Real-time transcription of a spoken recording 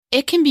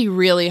It can be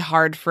really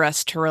hard for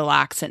us to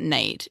relax at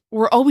night.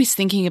 We're always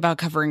thinking about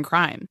covering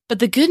crime. But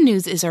the good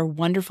news is our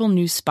wonderful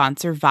new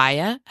sponsor,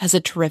 Via, has a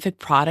terrific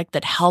product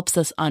that helps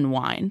us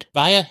unwind.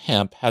 Via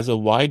Hemp has a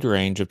wide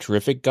range of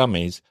terrific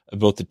gummies of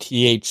both the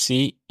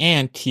THC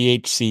and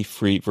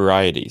THC-free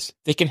varieties.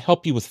 They can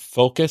help you with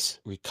focus,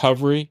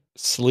 recovery,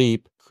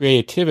 sleep,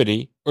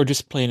 creativity, or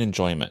just plain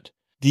enjoyment.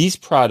 These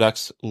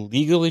products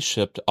legally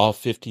ship to all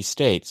 50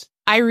 states.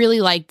 I really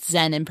liked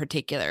Zen in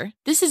particular.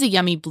 This is a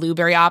yummy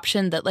blueberry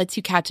option that lets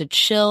you catch a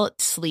chill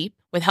sleep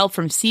with help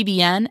from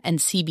CBN and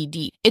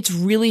CBD. It's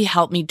really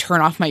helped me turn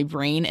off my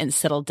brain and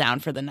settle down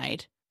for the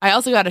night. I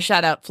also got to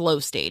shout out Flow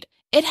State.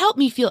 It helped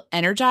me feel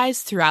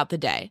energized throughout the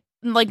day.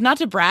 Like, not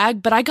to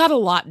brag, but I got a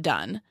lot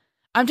done.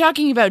 I'm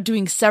talking about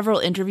doing several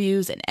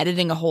interviews and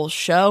editing a whole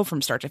show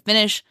from start to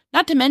finish,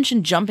 not to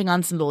mention jumping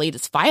on some of the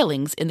latest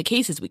filings in the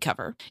cases we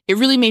cover. It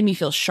really made me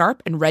feel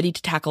sharp and ready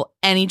to tackle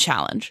any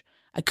challenge.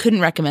 I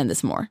couldn't recommend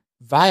this more.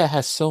 Via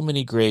has so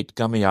many great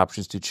gummy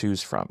options to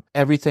choose from.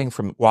 Everything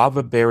from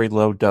guava berry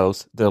low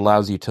dose that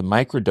allows you to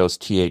microdose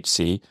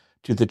THC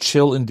to the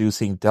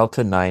chill-inducing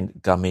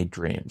Delta-9 gummy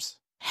dreams.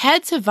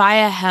 Head to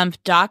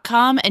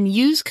viahemp.com and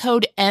use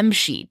code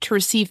MSHEET to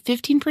receive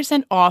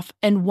 15% off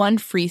and one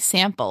free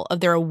sample of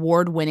their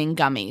award-winning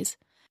gummies.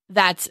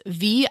 That's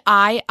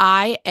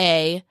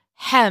VIIA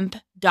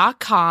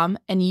hemp.com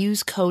and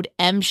use code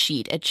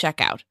MSHEET at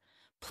checkout.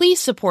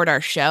 Please support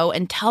our show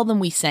and tell them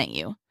we sent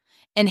you.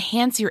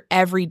 Enhance your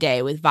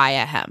everyday with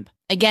Via Hemp.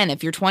 Again,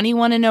 if you're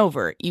 21 and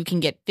over, you can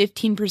get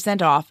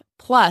 15% off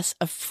plus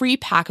a free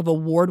pack of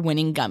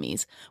award-winning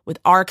gummies with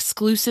our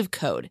exclusive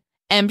code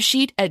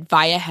MSheet at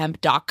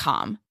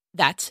viahemp.com.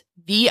 That's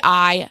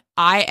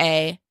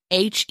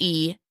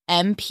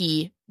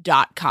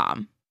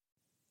VIIAHEMP.com.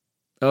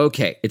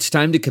 Okay, it's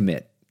time to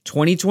commit.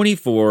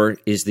 2024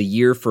 is the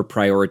year for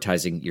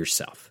prioritizing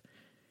yourself.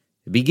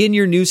 Begin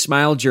your new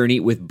smile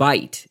journey with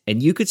Byte,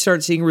 and you could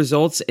start seeing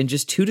results in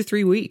just 2 to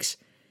 3 weeks.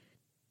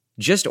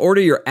 Just order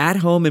your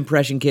at-home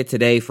impression kit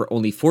today for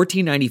only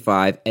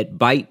 $14.95 at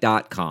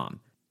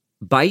Byte.com.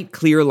 Byte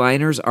clear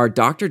liners are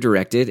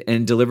doctor-directed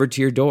and delivered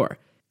to your door.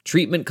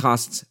 Treatment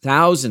costs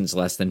thousands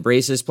less than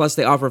braces, plus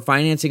they offer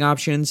financing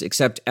options,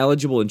 accept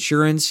eligible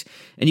insurance,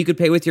 and you could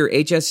pay with your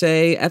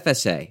HSA,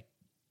 FSA.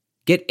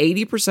 Get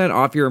 80%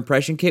 off your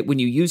impression kit when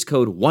you use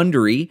code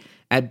WONDERY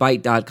at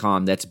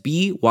Byte.com. That's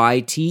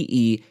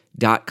BYTE.com.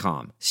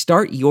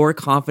 Start your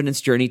confidence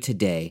journey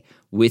today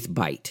with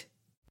Byte.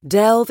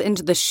 Delve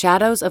into the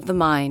shadows of the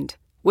mind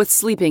with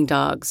Sleeping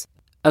Dogs,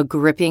 a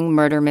gripping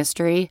murder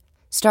mystery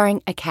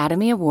starring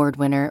Academy Award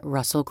winner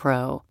Russell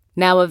Crowe.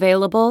 Now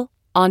available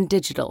on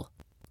digital.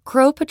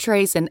 Crowe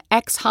portrays an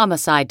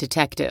ex-homicide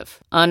detective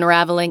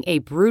unraveling a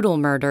brutal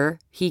murder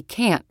he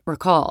can't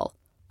recall.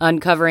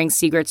 Uncovering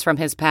secrets from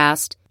his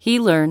past, he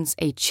learns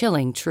a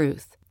chilling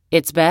truth.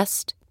 It's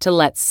best to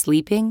let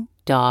sleeping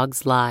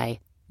dogs lie.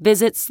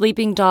 Visit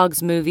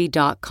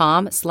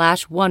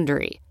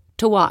sleepingdogsmovie.com/Wondery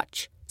to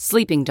watch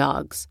Sleeping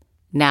Dogs,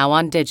 now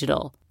on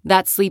digital.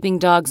 That's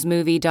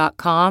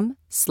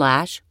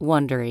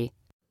sleepingdogsmovie.com/Wondery.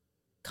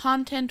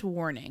 Content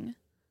warning.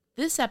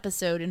 This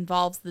episode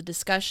involves the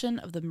discussion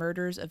of the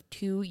murders of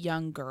 2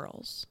 young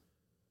girls.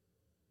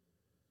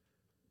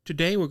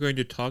 Today we're going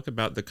to talk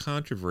about the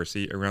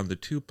controversy around the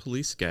 2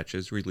 police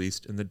sketches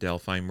released in the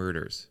Delphi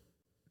murders.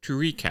 To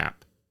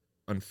recap,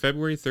 on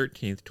February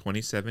 13,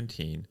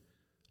 2017,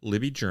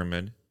 Libby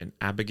German and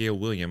Abigail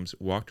Williams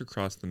walked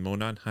across the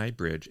Monon High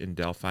Bridge in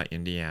Delphi,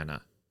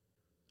 Indiana.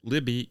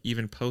 Libby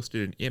even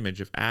posted an image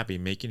of Abby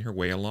making her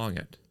way along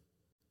it.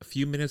 A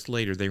few minutes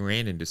later they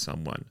ran into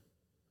someone,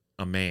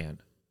 a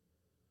man.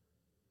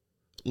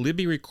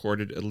 Libby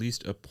recorded at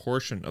least a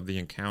portion of the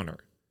encounter,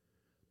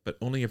 but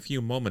only a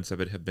few moments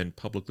of it have been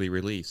publicly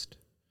released.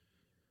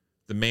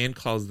 The man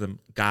calls them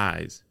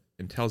guys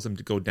and tells them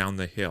to go down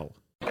the hill.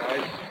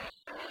 Guys.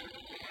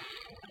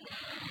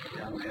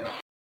 Down the hill.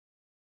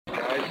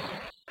 Guys.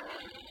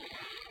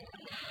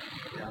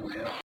 Down the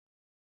hill.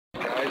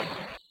 Guys.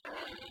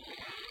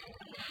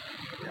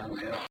 Down the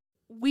hill.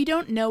 We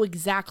don't know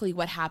exactly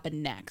what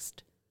happened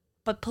next,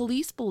 but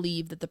police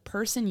believe that the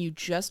person you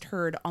just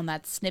heard on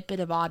that snippet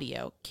of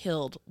audio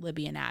killed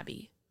Libby and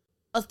Abby.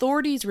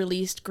 Authorities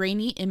released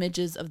grainy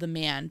images of the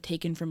man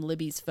taken from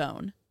Libby's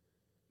phone.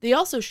 They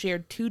also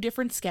shared 2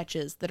 different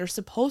sketches that are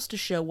supposed to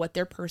show what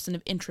their person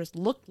of interest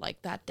looked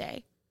like that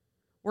day.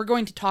 We're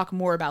going to talk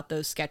more about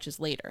those sketches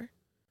later.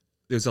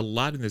 There's a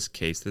lot in this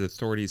case that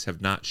authorities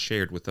have not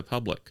shared with the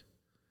public.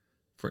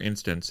 For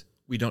instance,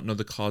 we don't know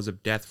the cause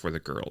of death for the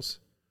girls.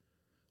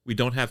 We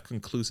don't have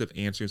conclusive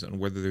answers on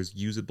whether there's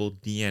usable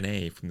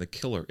DNA from the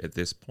killer at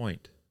this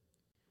point.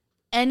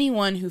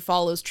 Anyone who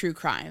follows true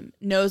crime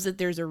knows that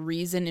there's a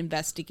reason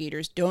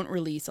investigators don't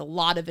release a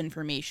lot of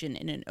information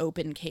in an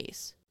open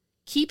case.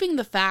 Keeping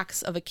the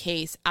facts of a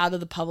case out of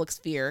the public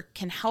sphere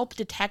can help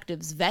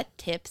detectives vet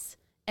tips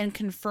and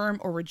confirm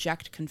or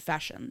reject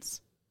confessions.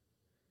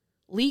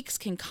 Leaks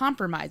can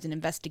compromise an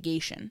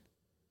investigation.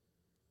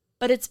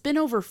 But it's been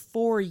over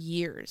 4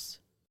 years.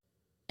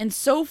 And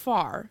so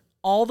far,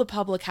 all the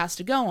public has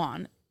to go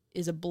on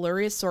is a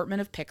blurry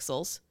assortment of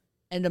pixels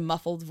and a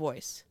muffled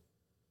voice.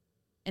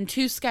 And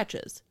 2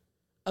 sketches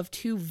of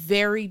 2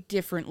 very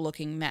different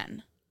looking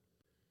men.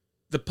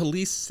 The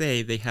police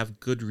say they have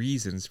good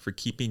reasons for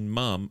keeping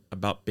mum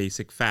about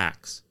basic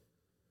facts.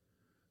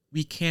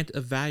 We can't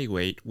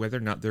evaluate whether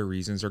or not their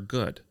reasons are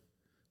good.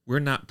 We're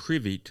not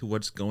privy to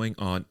what's going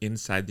on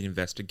inside the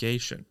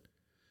investigation,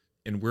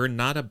 and we're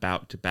not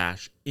about to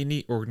bash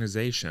any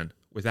organization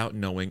without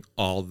knowing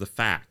all the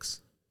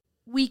facts.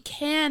 We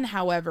can,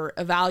 however,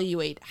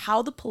 evaluate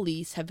how the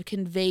police have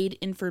conveyed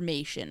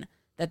information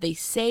that they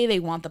say they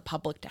want the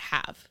public to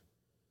have.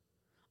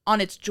 On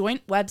its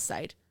joint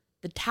website,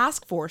 the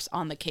task force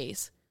on the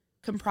case,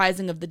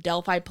 comprising of the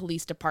Delphi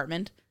Police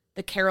Department,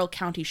 the Carroll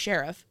County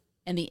Sheriff,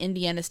 and the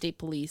Indiana State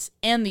Police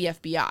and the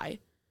FBI,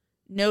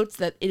 notes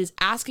that it is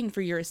asking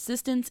for your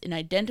assistance in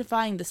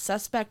identifying the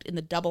suspect in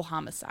the double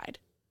homicide.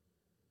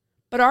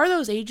 But are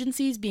those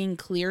agencies being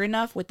clear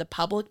enough with the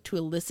public to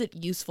elicit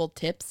useful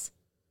tips?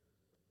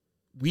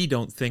 We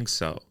don't think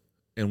so,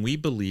 and we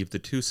believe the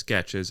 2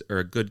 sketches are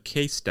a good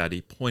case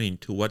study pointing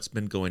to what's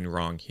been going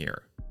wrong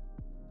here.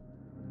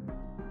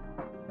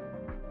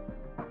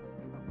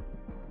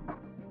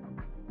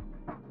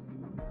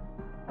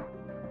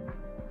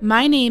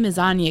 My name is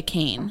Anya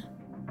Kane.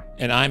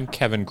 And I'm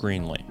Kevin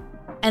Greenlee.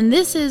 And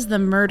this is The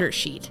Murder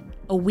Sheet,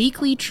 a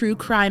weekly true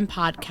crime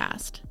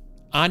podcast.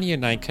 Anya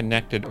and I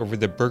connected over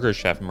the Burger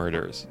Chef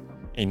murders,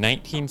 a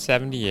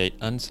 1978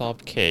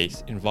 unsolved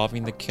case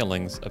involving the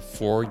killings of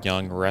 4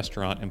 young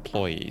restaurant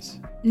employees.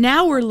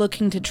 Now we're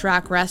looking to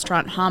track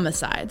restaurant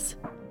homicides.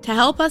 To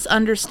help us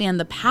understand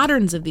the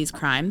patterns of these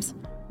crimes,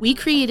 we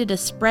created a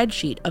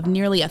spreadsheet of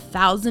nearly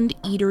 1,000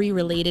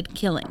 eatery-related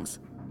killings,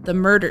 the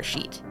Murder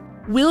Sheet.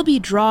 We'll be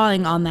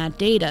drawing on that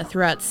data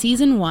throughout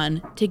Season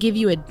 1 to give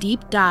you a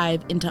deep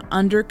dive into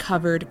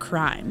undercovered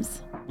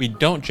crimes. We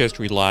don't just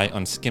rely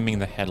on skimming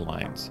the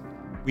headlines.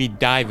 We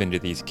dive into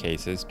these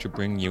cases to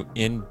bring you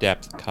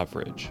in-depth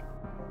coverage.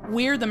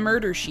 We're the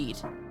Murder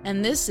Sheet,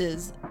 and this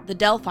is the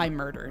Delphi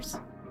Murders,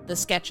 the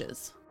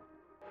sketches.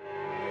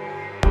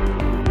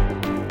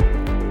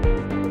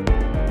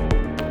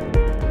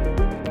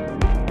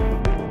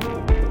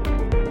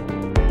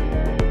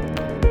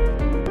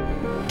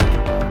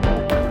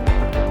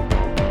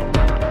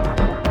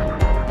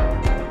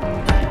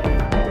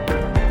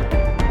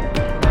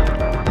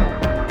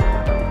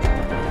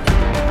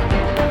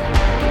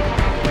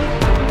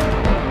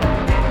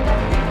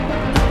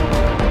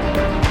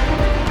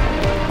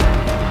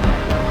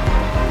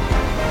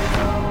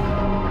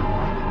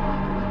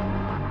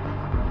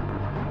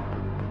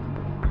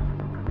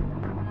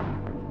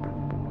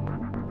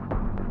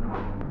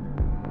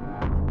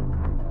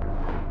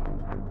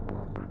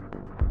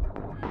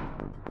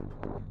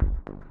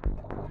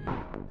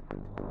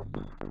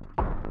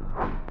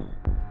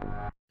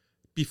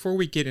 Before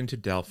we get into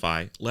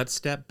Delphi, let's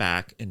step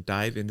back and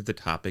dive into the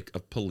topic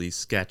of police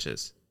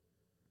sketches.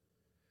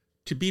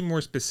 To be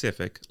more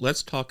specific,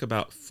 let's talk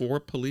about 4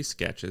 police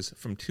sketches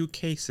from 2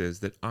 cases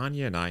that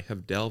Anya and I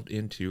have delved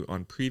into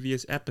on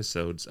previous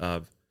episodes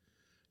of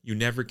You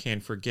Never Can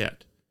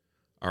Forget,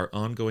 our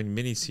ongoing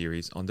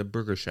miniseries on the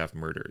Burger Chef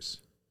murders.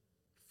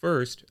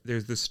 First,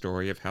 there's the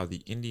story of how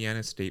the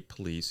Indiana State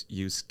Police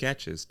used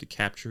sketches to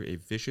capture a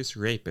vicious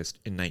rapist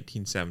in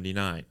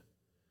 1979.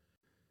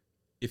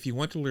 If you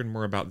want to learn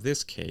more about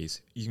this case,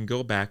 you can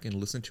go back and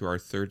listen to our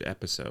 3rd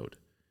episode,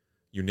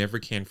 You Never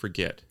Can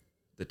Forget,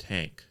 The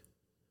Tank.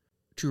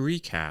 To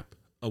recap,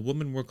 a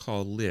woman we'll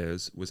call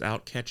Liz was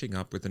out catching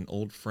up with an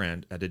old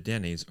friend at a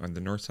Denny's on the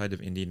north side of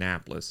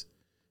Indianapolis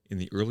in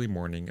the early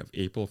morning of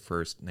April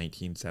 1st,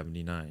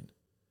 1979.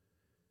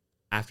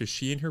 After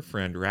she and her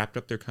friend wrapped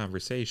up their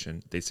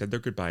conversation, they said their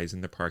goodbyes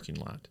in the parking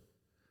lot.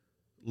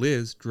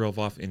 Liz drove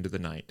off into the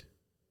night.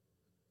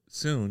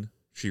 Soon,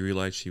 she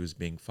realized she was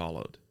being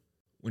followed.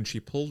 When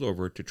she pulled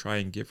over to try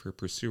and give her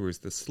pursuers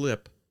the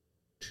slip,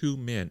 2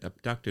 men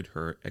abducted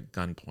her at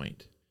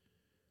gunpoint.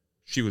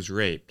 She was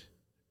raped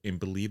and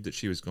believed that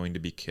she was going to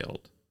be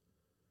killed.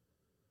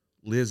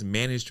 Liz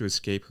managed to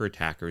escape her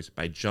attackers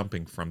by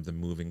jumping from the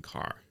moving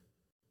car.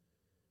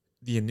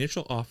 The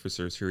initial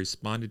officers who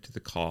responded to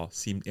the call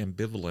seemed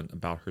ambivalent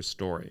about her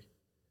story,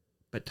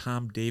 but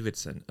Tom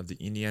Davidson of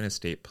the Indiana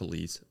State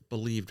Police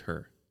believed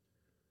her.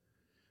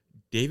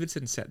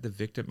 Davidson set the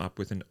victim up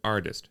with an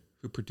artist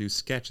who produced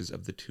sketches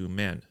of the 2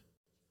 men.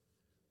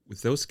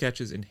 With those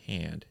sketches in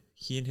hand,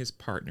 he and his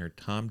partner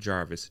Tom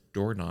Jarvis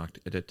door-knocked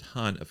at a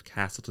ton of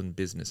Castleton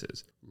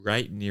businesses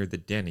right near the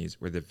Denny's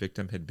where the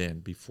victim had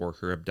been before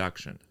her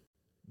abduction.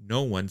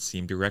 No one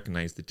seemed to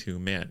recognize the 2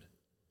 men.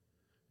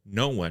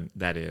 No one,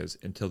 that is,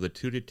 until the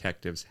 2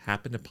 detectives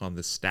happened upon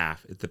the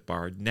staff at the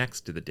bar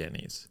next to the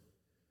Denny's.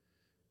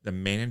 The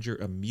manager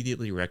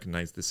immediately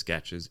recognized the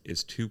sketches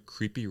as 2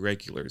 creepy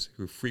regulars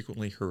who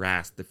frequently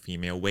harassed the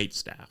female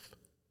waitstaff.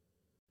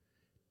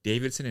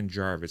 Davidson and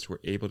Jarvis were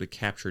able to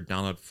capture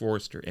Donald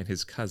Forrester and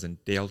his cousin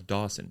Dale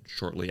Dawson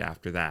shortly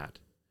after that.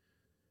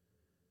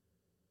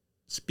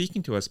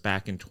 Speaking to us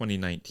back in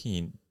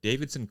 2019,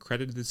 Davidson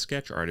credited the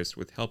sketch artist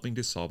with helping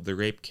to solve the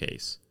rape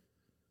case.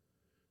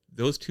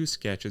 Those two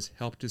sketches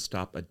helped to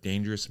stop a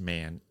dangerous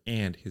man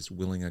and his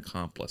willing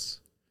accomplice.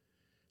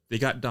 They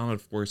got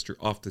Donald Forster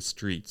off the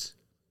streets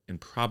and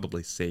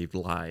probably saved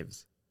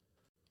lives.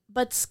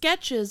 But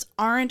sketches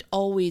aren't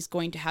always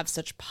going to have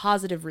such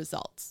positive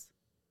results.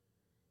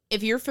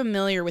 If you're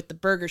familiar with the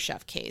Burger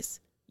Chef case,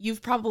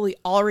 you've probably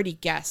already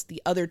guessed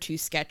the other two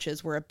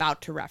sketches we're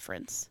about to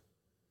reference.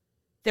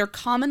 They're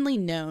commonly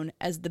known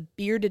as the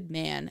Bearded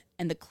Man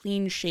and the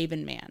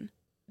Clean-Shaven Man.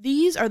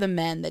 These are the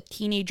men that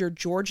teenager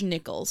George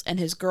Nichols and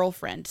his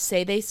girlfriend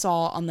say they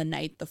saw on the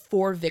night the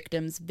 4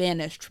 victims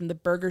vanished from the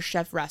Burger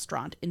Chef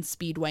restaurant in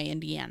Speedway,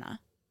 Indiana.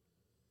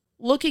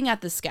 Looking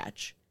at the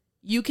sketch,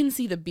 you can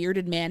see the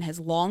bearded man has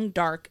long,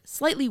 dark,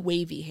 slightly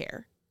wavy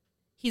hair.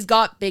 He's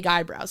got big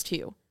eyebrows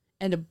too,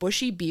 and a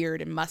bushy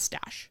beard and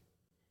mustache.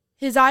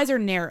 His eyes are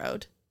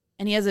narrowed,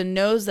 and he has a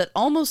nose that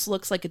almost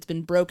looks like it's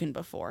been broken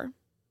before.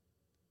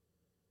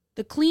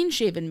 The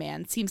clean-shaven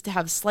man seems to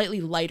have slightly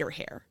lighter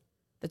hair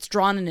that's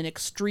drawn in an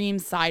extreme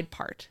side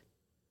part.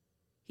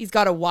 He's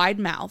got a wide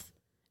mouth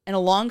and a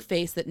long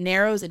face that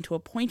narrows into a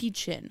pointy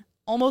chin,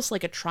 almost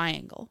like a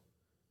triangle.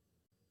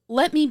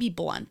 Let me be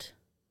blunt.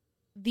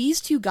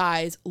 These two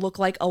guys look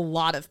like a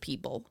lot of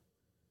people.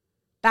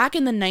 Back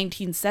in the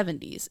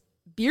 1970s,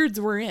 beards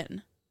were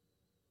in,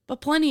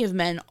 but plenty of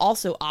men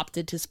also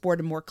opted to sport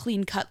a more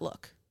clean-cut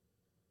look.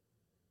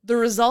 The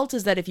result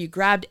is that if you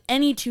grabbed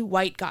any two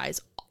white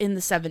guys in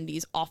the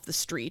 70s off the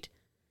street,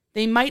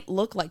 they might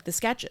look like the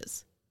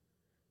sketches.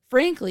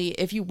 Frankly,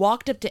 if you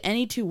walked up to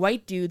any two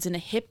white dudes in a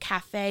hip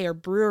cafe or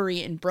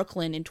brewery in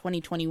Brooklyn in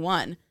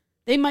 2021,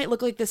 they might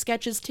look like the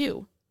sketches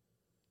too.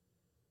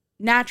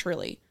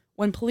 Naturally,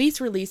 when police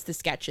released the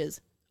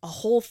sketches, a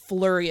whole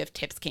flurry of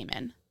tips came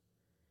in.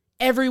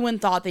 Everyone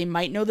thought they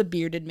might know the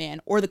bearded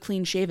man or the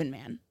clean-shaven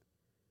man.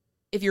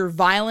 If your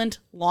violent,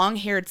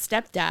 long-haired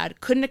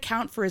stepdad couldn't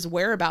account for his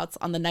whereabouts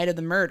on the night of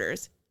the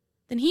murders,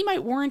 then he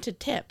might warrant a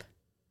tip.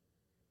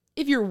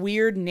 If your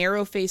weird,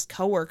 narrow-faced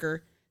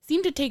coworker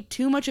seemed to take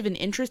too much of an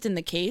interest in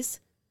the case,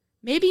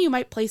 maybe you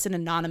might place an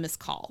anonymous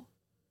call.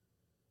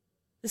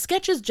 The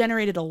sketches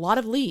generated a lot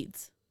of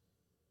leads.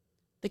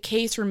 The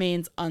case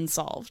remains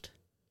unsolved.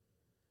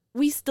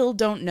 We still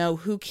don't know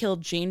who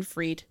killed Jane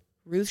Freet,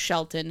 Ruth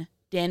Shelton,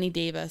 Danny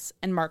Davis,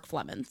 and Mark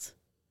Flemons.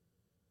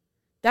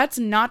 That's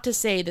not to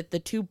say that the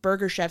two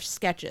Burger Chef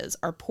sketches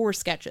are poor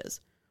sketches,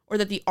 or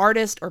that the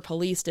artist or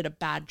police did a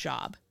bad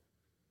job.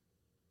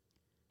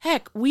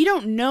 Heck, we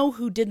don't know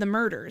who did the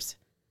murders.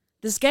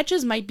 The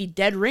sketches might be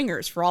dead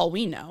ringers for all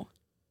we know.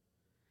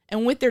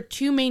 And with their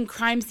two main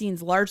crime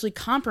scenes largely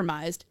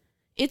compromised,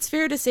 it's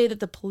fair to say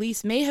that the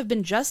police may have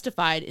been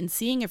justified in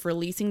seeing if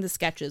releasing the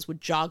sketches would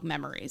jog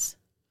memories.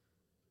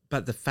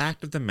 But the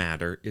fact of the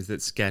matter is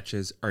that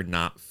sketches are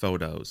not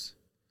photos.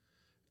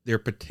 They're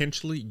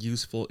potentially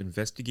useful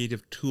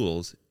investigative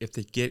tools if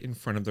they get in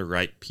front of the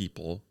right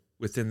people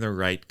within the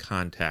right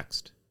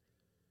context.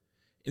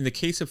 In the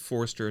case of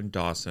Forster and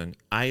Dawson,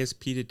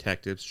 ISP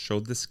detectives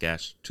showed the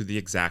sketch to the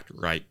exact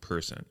right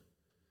person,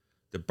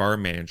 the bar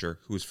manager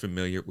who was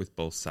familiar with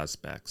both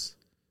suspects.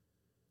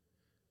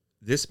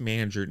 This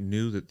manager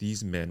knew that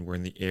these men were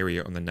in the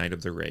area on the night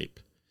of the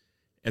rape,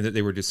 and that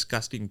they were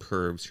disgusting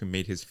pervs who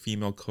made his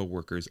female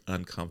co-workers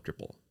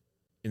uncomfortable.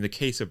 In the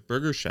case of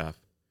Burger Chef,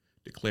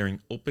 declaring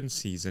open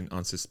season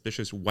on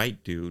suspicious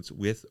white dudes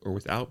with or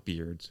without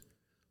beards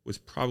was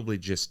probably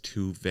just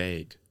too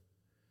vague.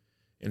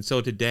 And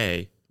so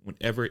today,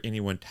 whenever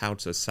anyone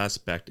touts a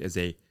suspect as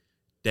a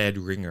dead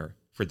ringer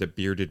for the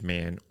bearded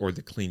man or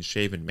the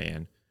clean-shaven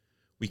man,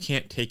 we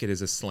can't take it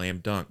as a slam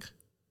dunk,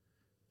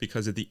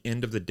 because at the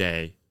end of the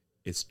day,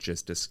 it's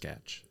just a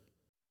sketch.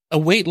 A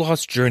weight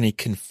loss journey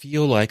can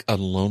feel like a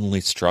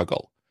lonely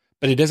struggle,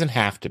 but it doesn't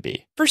have to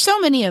be. For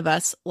so many of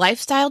us,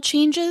 lifestyle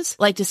changes,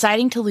 like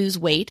deciding to lose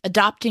weight,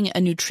 adopting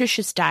a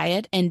nutritious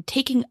diet, and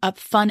taking up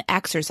fun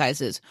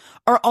exercises,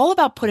 are all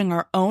about putting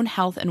our own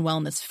health and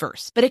wellness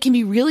first. But it can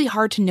be really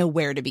hard to know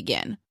where to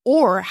begin,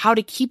 or how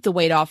to keep the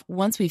weight off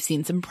once we've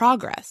seen some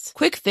progress.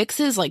 Quick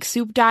fixes like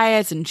soup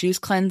diets and juice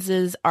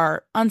cleanses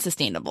are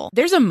unsustainable.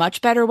 There's a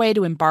much better way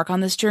to embark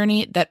on this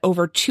journey that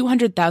over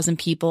 200,000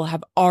 people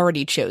have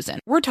already chosen.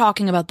 We're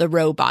talking about the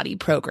Row Body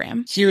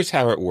program. Here's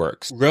how it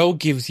works. Row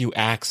gives you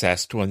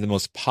access to one of the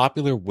most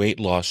popular weight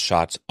loss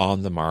shots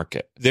on the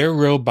market. Their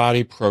Row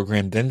Body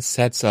program then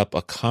sets up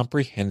a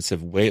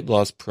comprehensive weight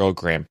loss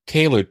program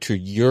tailored to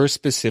your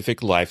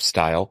specific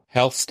lifestyle,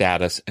 health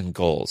status, and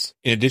goals.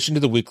 In addition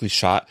to the weekly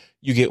shot,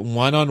 you get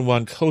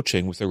one-on-one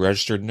coaching with a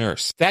registered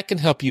nurse. That can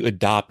help you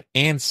adopt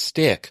and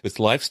stick with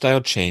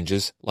lifestyle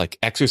changes like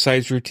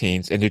exercise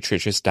routines and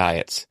nutritious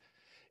diets.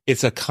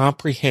 It's a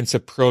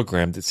comprehensive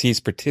program that sees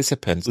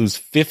participants lose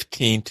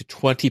 15 to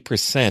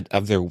 20%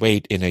 of their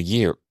weight in a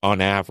year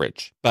on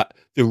average. But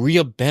the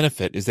real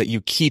benefit is that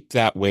you keep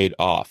that weight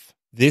off.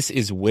 This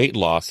is weight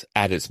loss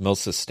at its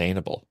most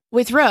sustainable.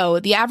 With Roe,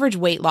 the average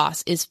weight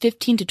loss is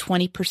 15 to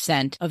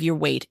 20% of your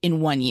weight in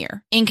 1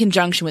 year, in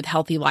conjunction with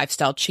healthy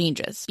lifestyle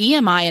changes.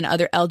 BMI and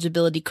other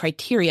eligibility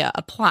criteria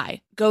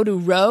apply. Go to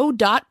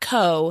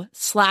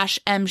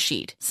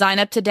roe.co/msheet. Sign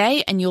up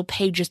today and you'll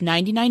pay just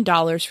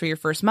 $99 for your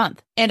first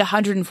month and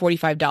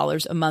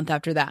 $145 a month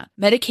after that.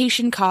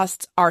 Medication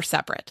costs are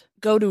separate.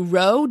 Go to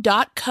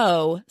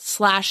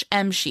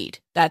roe.co/msheet.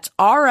 That's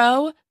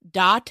ro.co/msheet.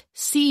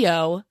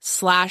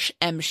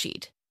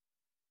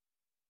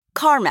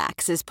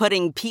 CarMax is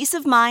putting peace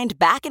of mind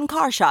back in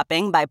car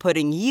shopping by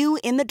putting you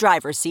in the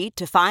driver's seat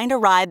to find a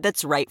ride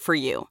that's right for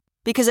you.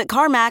 Because at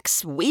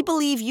CarMax, we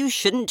believe you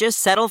shouldn't just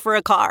settle for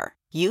a car.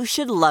 You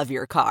should love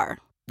your car.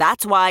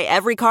 That's why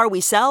every car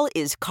we sell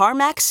is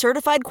CarMax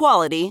certified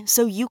quality,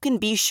 so you can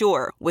be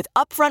sure with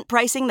upfront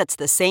pricing that's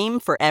the same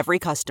for every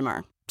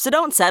customer. So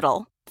don't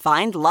settle.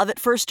 Find love at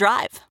first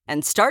drive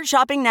and start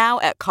shopping now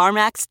at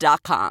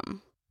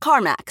CarMax.com.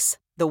 CarMax,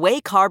 the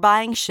way car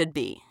buying should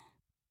be.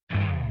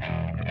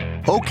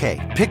 Okay,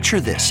 picture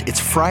this.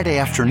 It's Friday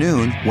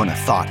afternoon when a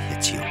thought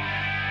hits you.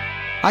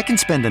 I can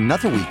spend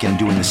another weekend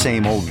doing the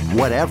same old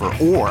whatever,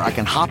 or I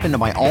can hop into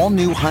my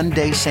all-new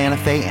Hyundai Santa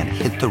Fe and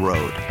hit the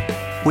road.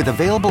 With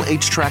available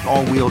H-Track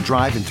all-wheel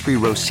drive and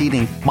 3-row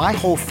seating, my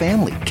whole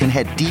family can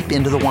head deep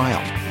into the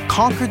wild.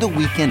 Conquer the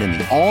weekend in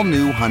the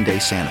all-new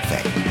Hyundai Santa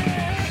Fe.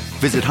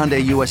 Visit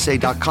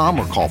HyundaiUSA.com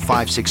or call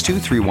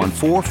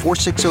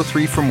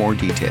 562-314-4603 for more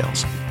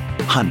details.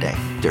 Hyundai,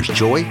 there's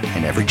joy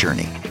in every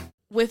journey.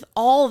 With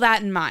all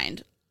that in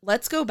mind,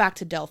 let's go back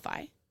to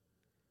Delphi.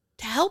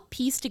 To help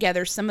piece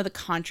together some of the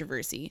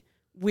controversy,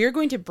 we're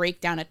going to break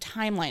down a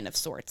timeline of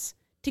sorts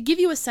to give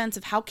you a sense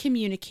of how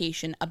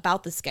communication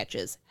about the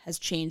sketches has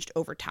changed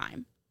over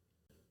time.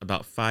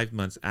 About 5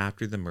 months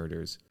after the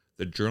murders,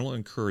 the Journal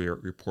and Courier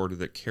reported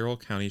that Carroll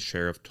County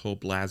Sheriff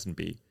Tobe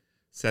Lazenby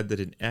said that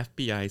an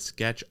FBI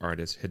sketch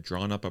artist had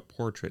drawn up a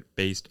portrait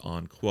based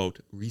on, quote,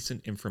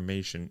 recent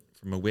information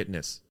from a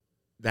witness.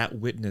 That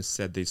witness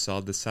said they saw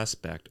the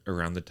suspect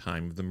around the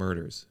time of the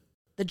murders.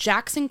 The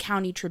Jackson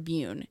County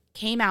Tribune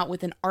came out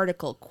with an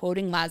article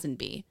quoting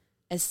Lazenby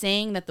as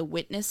saying that the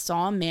witness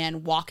saw a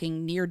man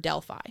walking near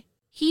Delphi.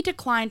 He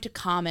declined to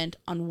comment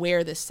on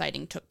where this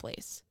sighting took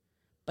place,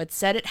 but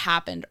said it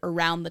happened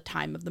around the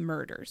time of the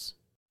murders.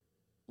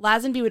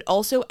 Lazenby would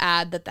also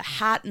add that the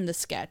hat in the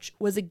sketch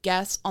was a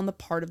guess on the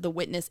part of the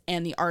witness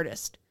and the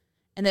artist,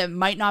 and that it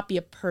might not be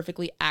a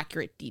perfectly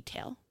accurate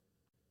detail.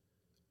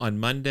 On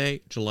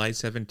Monday, July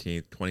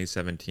 17,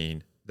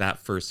 2017, that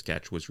first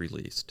sketch was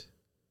released.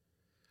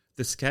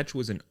 The sketch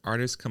was an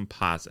artist's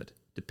composite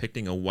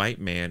depicting a white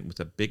man with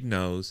a big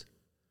nose,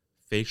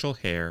 facial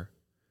hair,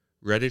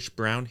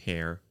 reddish-brown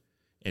hair,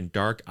 and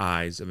dark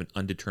eyes of an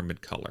undetermined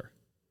color.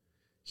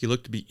 He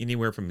looked to be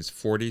anywhere from his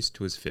 40s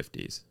to his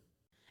 50s.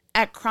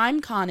 At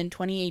CrimeCon in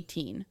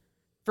 2018,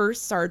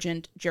 First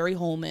Sergeant Jerry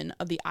Holman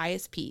of the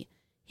ISP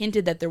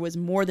hinted that there was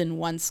more than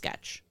one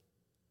sketch.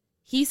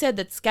 He said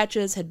that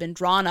sketches had been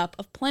drawn up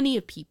of plenty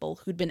of people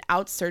who'd been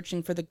out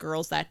searching for the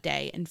girls that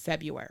day in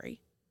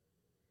February.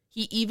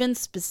 He even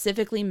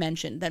specifically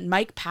mentioned that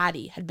Mike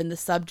Patty had been the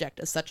subject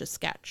of such a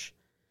sketch,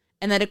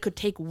 and that it could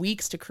take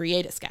weeks to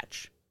create a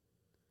sketch.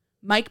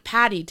 Mike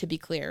Patty, to be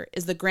clear,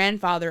 is the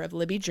grandfather of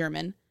Libby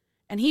German,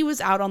 and he was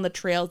out on the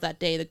trails that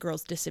day the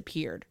girls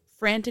disappeared,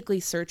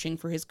 frantically searching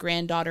for his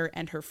granddaughter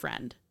and her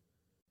friend.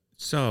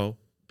 So,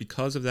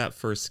 because of that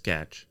first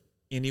sketch,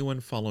 anyone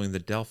following the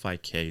Delphi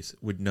case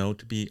would know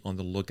to be on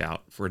the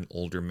lookout for an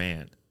older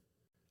man.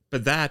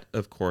 But that,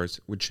 of course,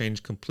 would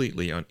change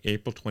completely on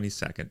April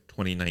 22nd,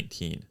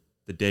 2019,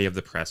 the day of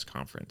the press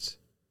conference.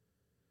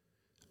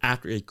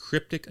 After a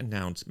cryptic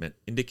announcement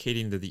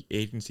indicating that the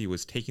agency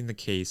was taking the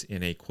case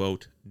in a,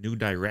 quote, new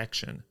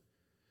direction,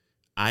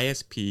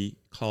 ISP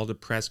called a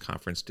press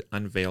conference to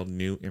unveil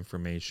new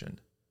information.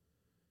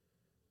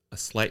 A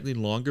slightly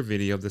longer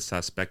video of the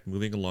suspect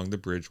moving along the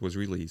bridge was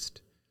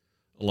released,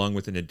 along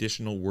with an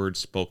additional word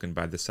spoken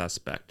by the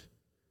suspect.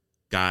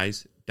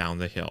 Guys, down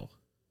the hill.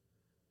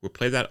 We'll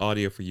play that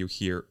audio for you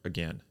here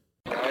again.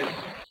 Guys.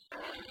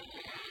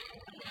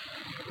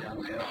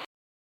 Down the hill.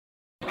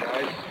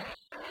 Guys.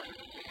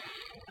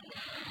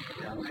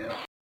 Down the hill.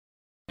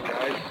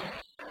 Guys.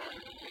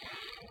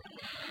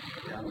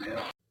 Down the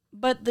hill.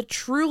 But the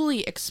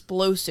truly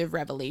explosive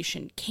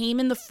revelation came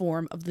in the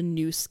form of the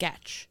new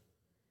sketch.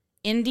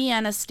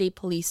 Indiana State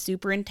Police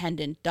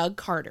Superintendent Doug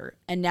Carter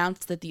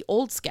announced that the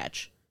old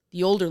sketch,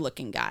 the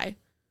older-looking guy,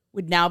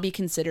 would now be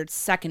considered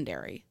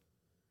secondary.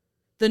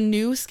 The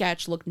new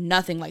sketch looked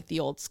nothing like the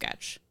old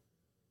sketch.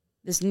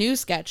 This new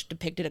sketch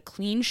depicted a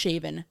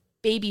clean-shaven,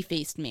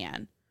 baby-faced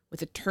man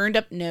with a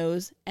turned-up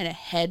nose and a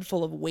head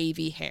full of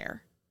wavy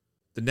hair.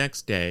 The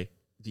next day,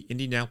 the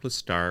Indianapolis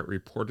Star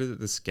reported that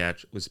the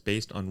sketch was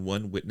based on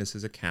one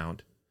witness's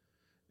account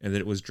and that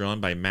it was drawn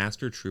by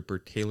Master Trooper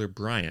Taylor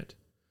Bryant,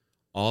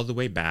 all the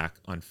way back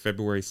on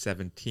February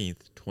 17,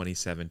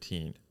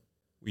 2017.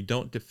 We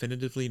don't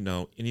definitively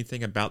know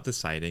anything about the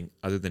sighting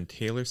other than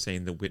Taylor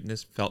saying the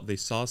witness felt they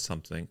saw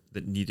something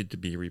that needed to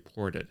be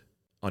reported.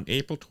 On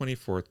April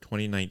 24,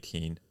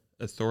 2019,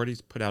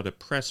 authorities put out a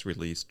press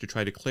release to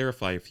try to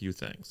clarify a few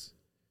things.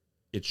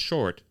 It's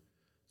short,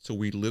 so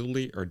we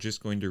literally are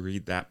just going to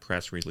read that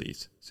press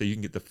release so you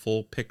can get the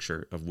full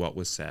picture of what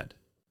was said.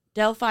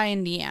 Delphi,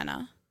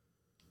 Indiana.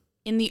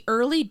 In the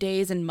early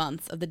days and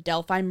months of the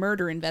Delphi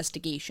murder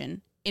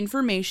investigation,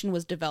 information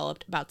was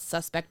developed about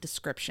suspect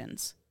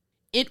descriptions.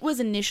 It was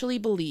initially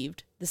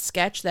believed the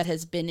sketch that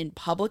has been in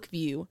public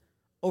view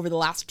over the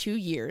last 2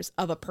 years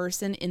of a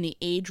person in the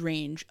age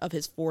range of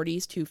his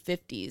 40s to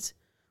 50s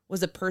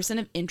was a person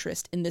of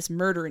interest in this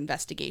murder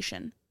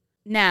investigation.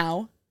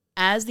 Now,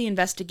 as the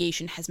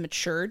investigation has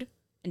matured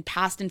and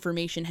past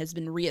information has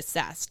been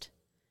reassessed,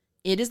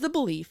 it is the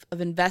belief of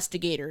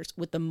investigators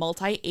with the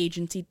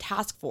multi-agency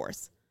task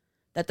force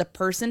that the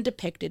person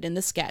depicted in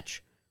the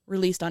sketch,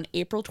 released on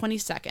April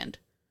 22nd,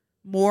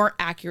 more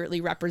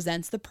accurately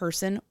represents the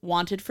person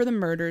wanted for the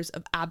murders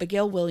of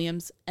Abigail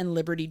Williams and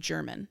Liberty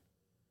German.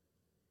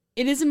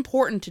 It is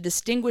important to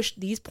distinguish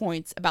these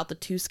points about the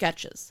two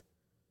sketches.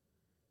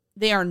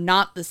 They are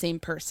not the same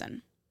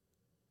person.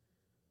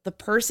 The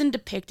person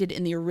depicted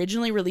in the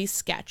originally released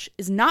sketch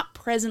is not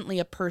presently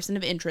a person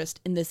of interest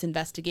in this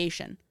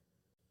investigation.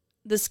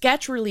 The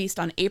sketch released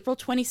on April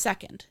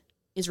 22nd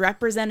is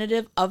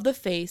representative of the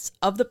face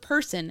of the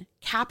person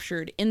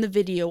captured in the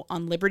video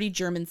on Liberty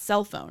German's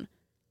cell phone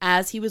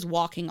as he was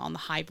walking on the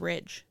high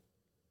bridge.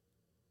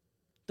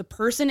 The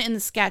person in the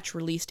sketch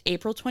released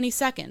April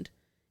 22nd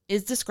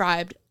is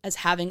described as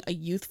having a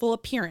youthful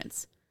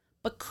appearance,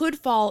 but could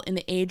fall in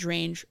the age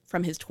range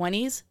from his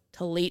 20s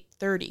to late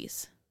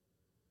 30s.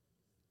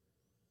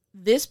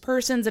 This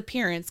person's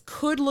appearance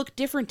could look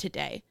different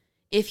today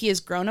if he has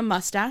grown a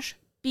mustache,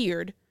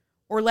 beard,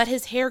 or let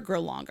his hair grow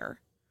longer,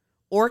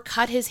 or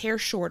cut his hair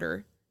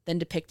shorter than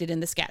depicted in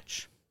the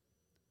sketch.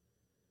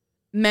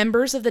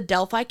 Members of the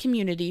Delphi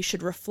community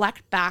should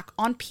reflect back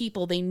on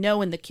people they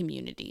know in the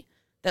community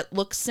that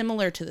look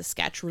similar to the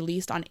sketch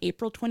released on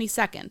April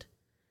 22nd,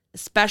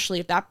 especially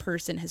if that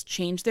person has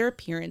changed their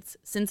appearance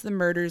since the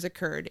murders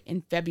occurred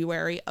in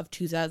February of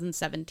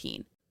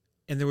 2017.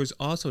 And there was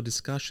also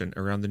discussion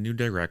around the new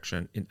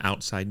direction in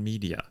outside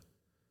media.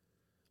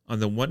 On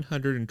the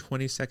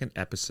 122nd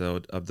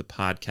episode of the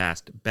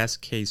podcast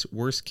Best Case,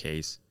 Worst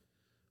Case,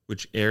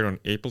 which aired on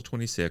April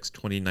 26,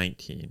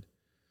 2019,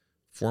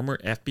 former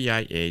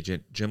FBI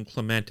agent Jim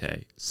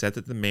Clemente said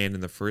that the man in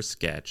the first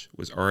sketch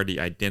was already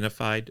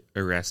identified,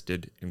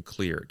 arrested, and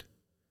cleared.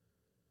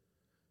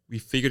 We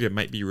figured it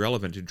might be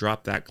relevant to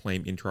drop that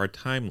claim into our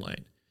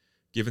timeline,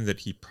 given that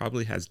he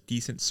probably has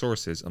decent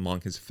sources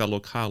among his fellow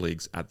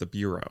colleagues at the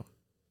Bureau.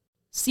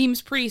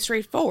 Seems pretty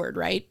straightforward,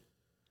 right?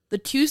 The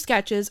two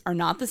sketches are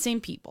not the same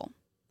people.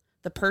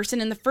 The person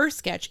in the first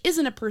sketch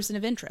isn't a person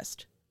of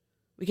interest.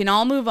 We can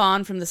all move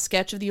on from the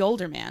sketch of the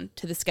older man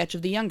to the sketch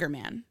of the younger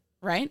man,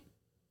 right?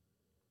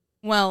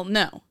 Well,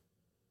 no.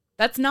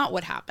 That's not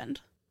what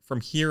happened.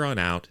 From here on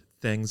out,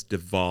 things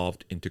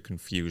devolved into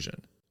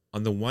confusion.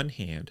 On the one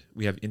hand,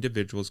 we have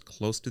individuals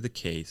close to the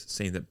case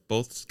saying that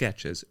both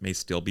sketches may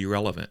still be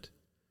relevant.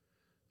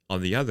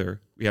 On the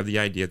other, we have the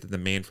idea that the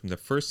man from the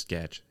first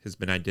sketch has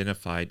been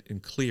identified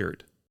and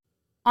cleared.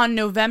 On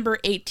November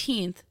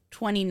 18th,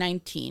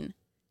 2019,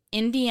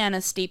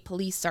 Indiana State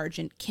Police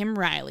Sergeant Kim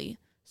Riley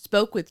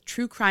spoke with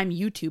true crime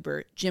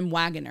YouTuber Jim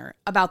Wagoner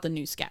about the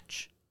new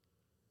sketch.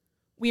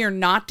 "We are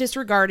not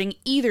disregarding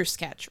either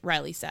sketch,"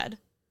 Riley said.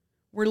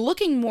 "We're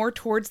looking more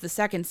towards the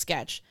second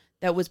sketch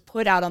that was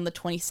put out on the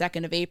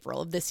 22nd of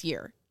April of this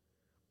year.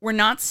 We're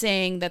not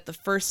saying that the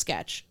first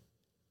sketch,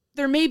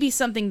 there may be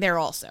something there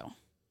also."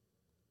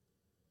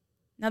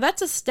 Now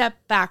that's a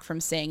step back from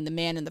saying the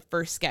man in the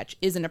first sketch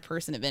isn't a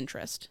person of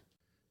interest.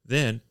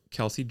 Then,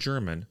 Kelsey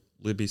German,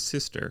 Libby's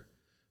sister,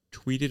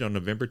 tweeted on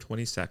November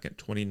 22nd,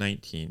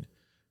 2019,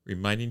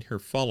 reminding her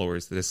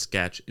followers that a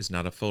sketch is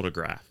not a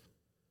photograph.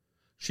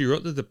 She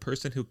wrote that the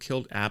person who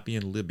killed Abby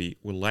and Libby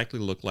would likely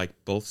look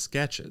like both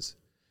sketches,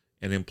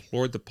 and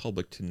implored the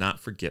public to not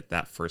forget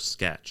that first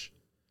sketch.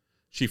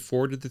 She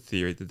forwarded the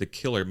theory that the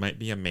killer might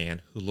be a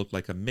man who looked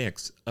like a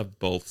mix of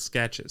both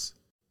sketches.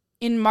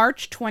 In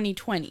March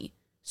 2020,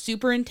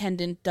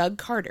 Superintendent Doug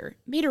Carter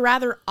made a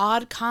rather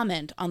odd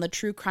comment on the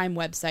true crime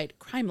website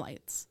Crime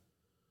Lights.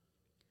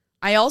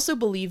 "I also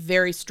believe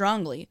very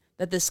strongly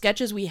that the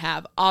sketches we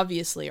have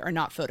obviously are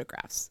not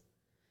photographs.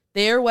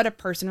 They are what a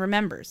person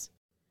remembers.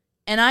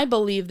 And I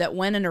believe that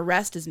when an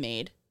arrest is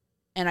made,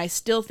 and I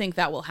still think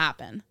that will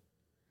happen,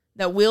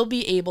 that we'll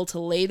be able to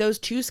lay those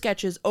two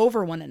sketches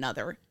over one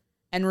another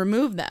and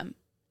remove them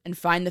and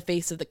find the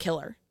face of the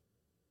killer."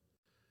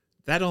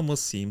 That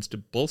almost seems to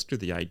bolster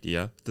the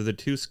idea that the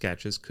two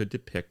sketches could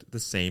depict the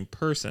same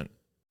person.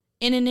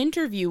 In an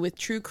interview with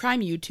true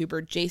crime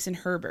YouTuber Jason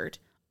Herbert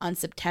on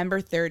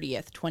September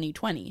 30th,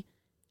 2020,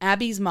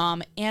 Abby's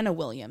mom, Anna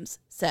Williams,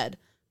 said,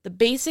 "The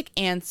basic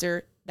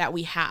answer that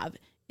we have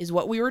is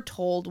what we were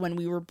told when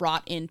we were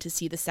brought in to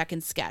see the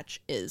second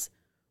sketch is,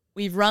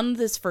 we've run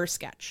this first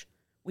sketch.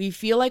 We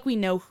feel like we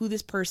know who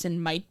this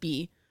person might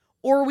be,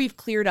 or we've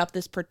cleared up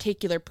this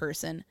particular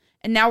person,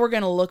 and now we're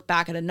going to look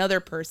back at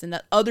another person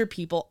that other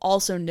people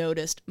also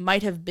noticed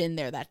might have been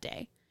there that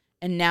day.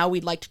 and now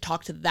we'd like to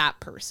talk to that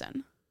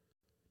person.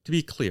 To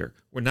be clear,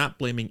 we're not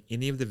blaming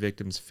any of the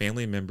victims'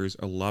 family members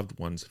or loved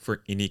ones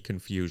for any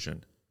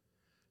confusion.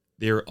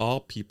 They are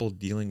all people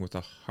dealing with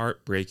a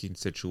heartbreaking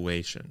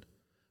situation,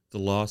 the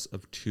loss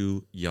of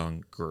 2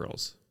 young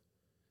girls.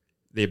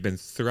 They've been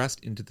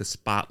thrust into the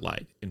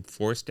spotlight and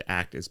forced to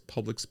act as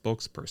public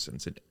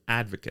spokespersons and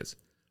advocates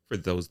for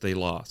those they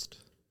lost.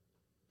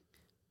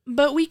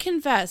 But we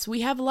confess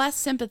we have less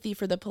sympathy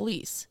for the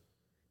police.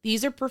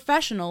 These are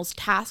professionals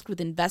tasked with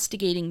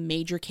investigating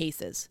major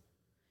cases.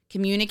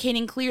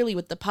 Communicating clearly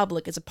with the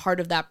public is a part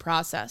of that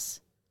process.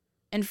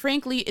 And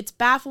frankly, it's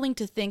baffling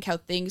to think how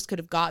things could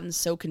have gotten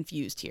so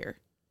confused here.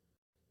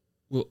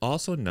 We'll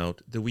also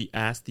note that we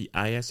asked the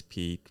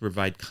ISP to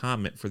provide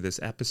comment for this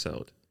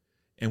episode,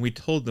 and we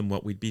told them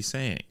what we'd be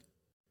saying.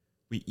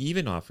 We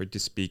even offered to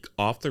speak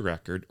off the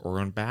record or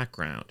on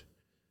background.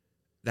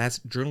 That's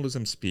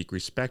journalism speak,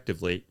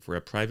 respectively, for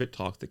a private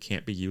talk that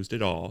can't be used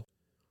at all,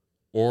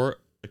 or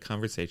a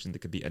conversation that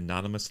could be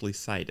anonymously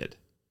cited.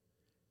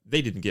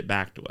 They didn't get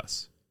back to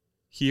us.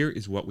 Here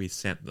is what we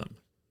sent them.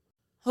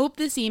 Hope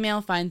this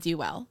email finds you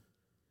well.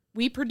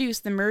 We produce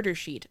The Murder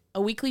Sheet,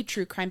 a weekly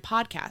true crime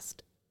podcast,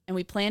 and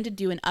we plan to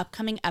do an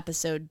upcoming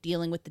episode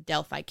dealing with the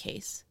Delphi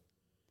case.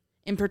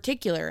 In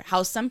particular,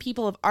 how some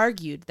people have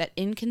argued that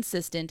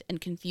inconsistent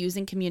and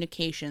confusing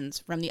communications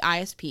from the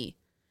ISP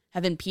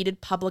have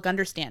impeded public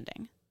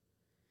understanding.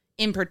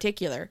 In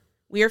particular,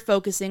 we are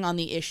focusing on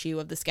the issue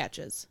of the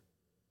sketches.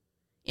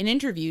 In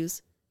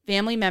interviews,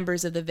 family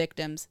members of the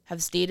victims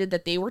have stated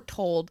that they were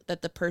told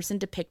that the person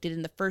depicted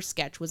in the first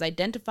sketch was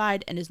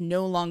identified and is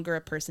no longer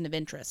a person of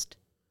interest.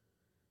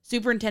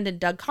 Superintendent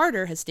Doug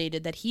Carter has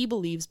stated that he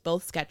believes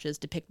both sketches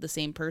depict the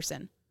same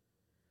person.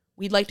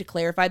 We'd like to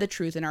clarify the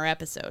truth in our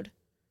episode.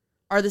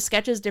 Are the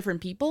sketches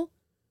different people?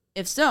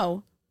 If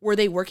so, were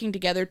they working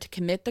together to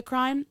commit the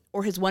crime,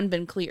 or has one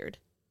been cleared?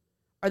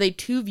 Are they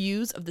 2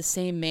 views of the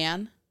same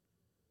man?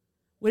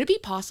 Would it be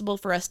possible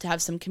for us to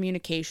have some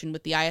communication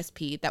with the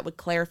ISP that would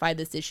clarify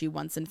this issue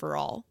once and for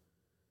all?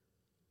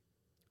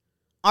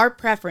 Our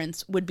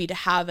preference would be to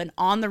have an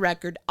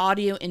on-the-record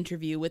audio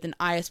interview with an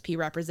ISP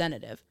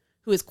representative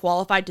who is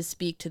qualified to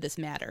speak to this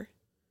matter.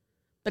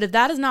 But if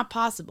that is not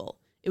possible,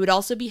 it would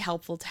also be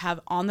helpful to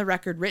have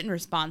on-the-record written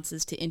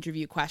responses to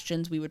interview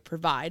questions we would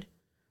provide,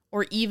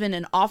 or even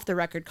an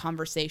off-the-record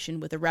conversation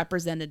with a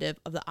representative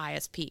of the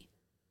ISP.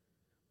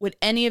 Would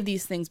any of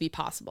these things be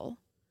possible?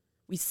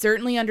 We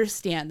certainly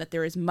understand that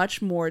there is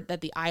much more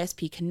that the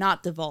ISP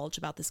cannot divulge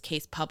about this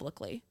case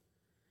publicly.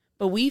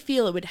 But we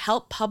feel it would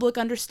help public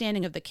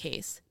understanding of the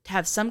case to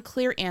have some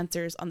clear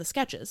answers on the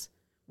sketches,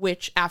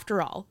 which,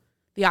 after all,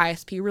 the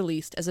ISP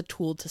released as a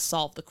tool to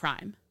solve the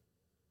crime.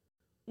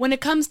 When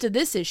it comes to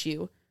this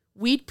issue,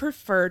 we'd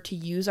prefer to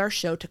use our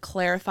show to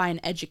clarify and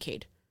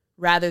educate,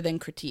 rather than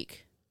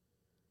critique.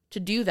 To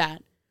do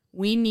that,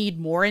 we need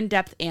more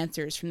in-depth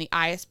answers from the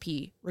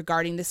ISP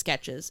regarding the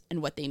sketches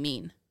and what they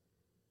mean.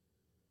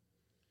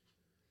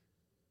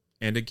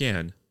 And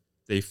again,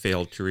 they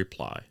failed to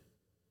reply.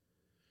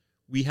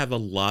 We have a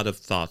lot of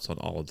thoughts on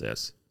all of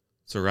this,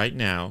 so right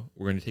now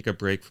we're going to take a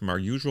break from our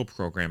usual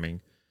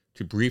programming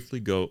to briefly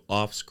go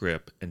off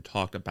script and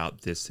talk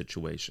about this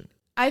situation.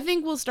 I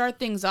think we'll start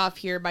things off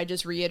here by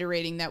just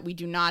reiterating that we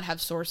do not have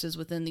sources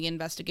within the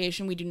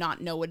investigation. We do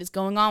not know what is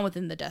going on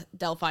within the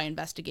Delphi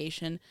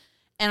investigation.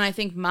 And I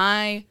think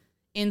my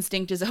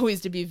instinct is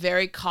always to be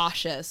very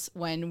cautious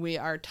when we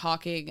are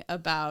talking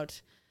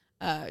about,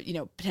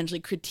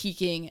 potentially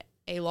critiquing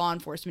a law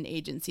enforcement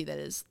agency that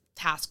is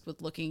tasked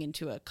with looking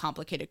into a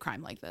complicated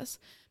crime like this.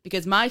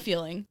 Because my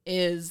feeling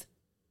is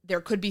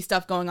there could be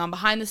stuff going on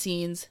behind the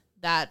scenes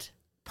that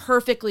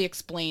perfectly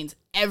explains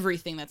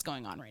everything that's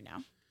going on right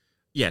now.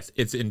 Yes,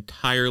 it's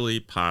entirely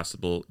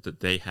possible that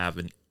they have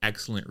an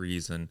excellent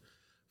reason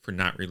for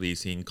not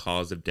releasing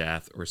cause of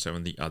death or some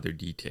of the other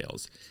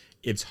details.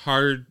 It's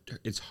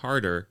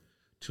harder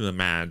to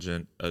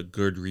imagine a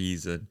good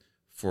reason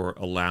for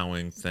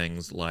allowing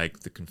things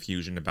like the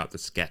confusion about the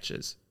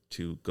sketches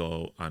to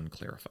go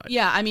unclarified.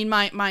 Yeah, I mean,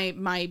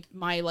 my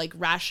like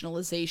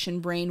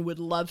rationalization brain would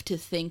love to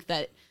think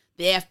that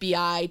the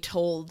FBI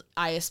told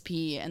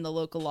ISP and the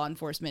local law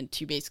enforcement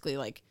to basically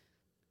like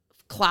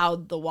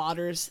cloud the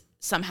waters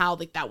somehow,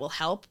 like that will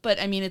help. But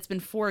I mean, it's been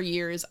 4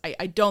 years.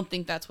 I don't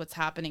think that's what's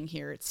happening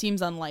here. It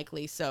seems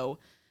unlikely. So,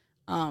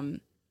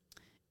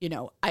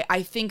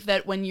 I think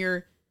that when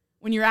you're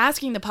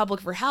asking the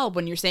public for help,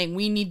 when you're saying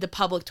we need the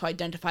public to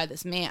identify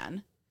this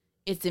man,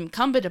 it's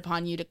incumbent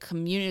upon you to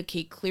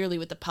communicate clearly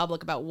with the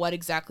public about what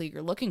exactly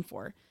you're looking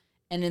for.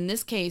 And in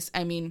this case,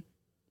 I mean,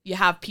 you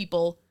have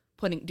people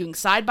doing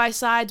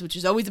side-by-sides, which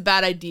is always a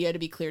bad idea, to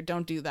be clear.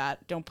 Don't do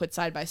that. Don't put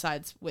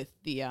side-by-sides with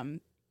the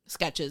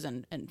sketches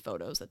and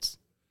photos. That's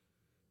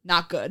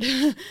not good.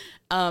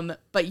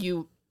 But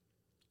you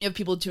have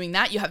people doing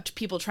that. You have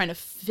people trying to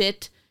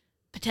fit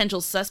potential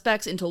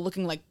suspects into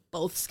looking like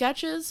both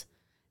sketches.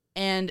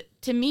 And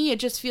to me, it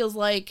just feels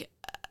like,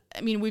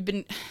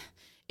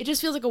 it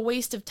just feels like a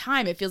waste of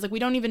time. It feels like we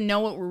don't even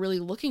know what we're really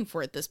looking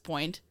for at this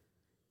point.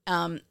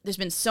 There's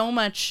been so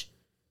much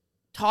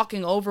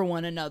talking over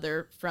one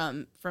another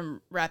from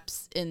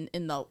reps in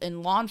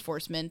law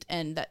enforcement,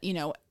 and that, you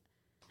know,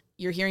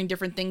 you're hearing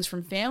different things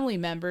from family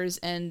members,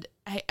 and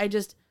I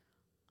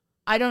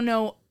don't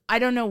know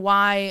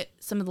why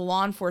some of the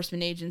law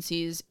enforcement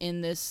agencies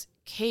in this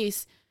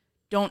case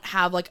don't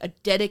have like a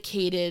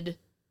dedicated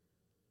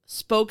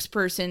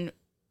spokesperson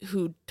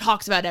who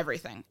talks about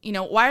everything. You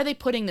know, why are they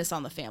putting this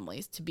on the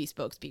families to be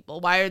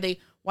spokespeople? Why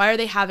are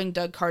they having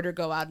Doug Carter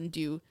go out and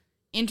do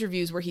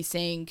interviews where he's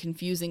saying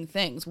confusing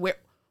things?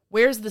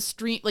 Where's the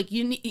street? Like,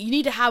 you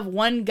need to have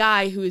one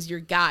guy who is your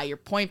guy, your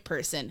point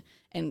person,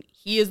 and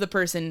he is the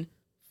person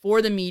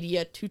for the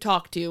media to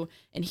talk to,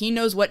 and he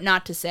knows what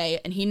not to say,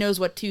 and he knows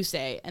what to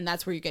say, and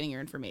that's where you're getting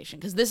your information.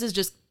 Because this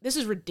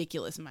is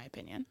ridiculous, in my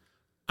opinion.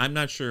 I'm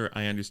not sure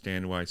I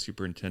understand why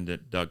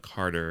Superintendent Doug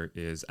Carter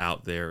is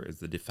out there as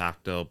the de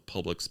facto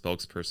public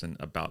spokesperson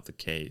about the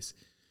case.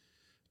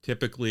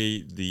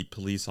 Typically, the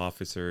police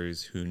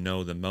officers who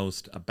know the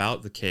most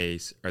about the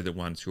case are the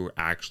ones who are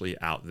actually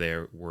out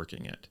there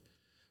working it.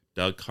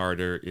 Doug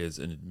Carter is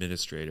an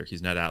administrator.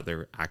 He's not out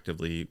there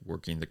actively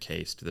working the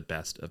case, to the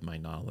best of my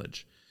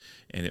knowledge.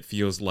 And it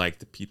feels like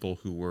the people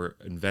who were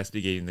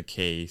investigating the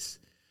case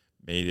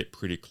made it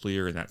pretty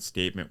clear in that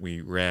statement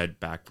we read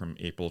back from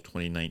April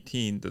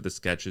 2019 that the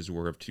sketches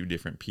were of two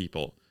different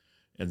people.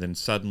 And then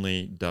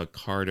suddenly Doug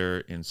Carter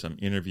in some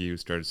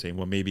interviews started saying,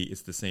 well, maybe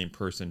it's the same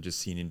person just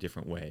seen in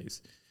different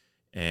ways.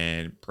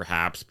 And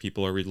perhaps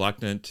people are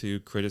reluctant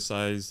to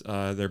criticize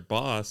their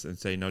boss and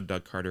say, no,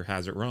 Doug Carter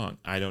has it wrong.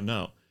 I don't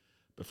know.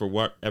 But for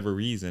whatever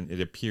reason,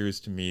 it appears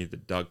to me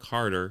that Doug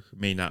Carter, who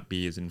may not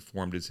be as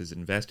informed as his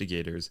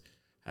investigators,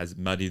 has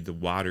muddied the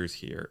waters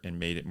here and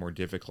made it more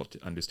difficult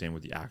to understand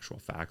what the actual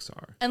facts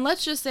are. And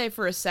let's just say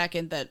for a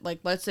second that,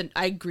 like,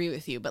 I agree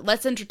with you, but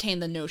let's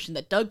entertain the notion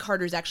that Doug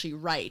Carter's actually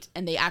right,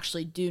 and they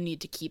actually do need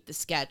to keep the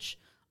sketch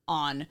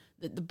on,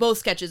 both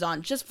sketches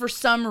on, just for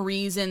some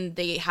reason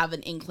they have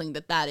an inkling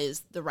that that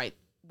is the right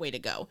way to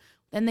go.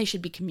 Then they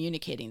should be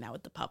communicating that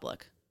with the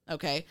public,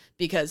 okay?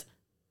 Because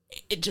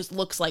it just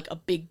looks like a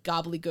big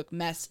gobbledygook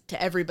mess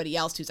to everybody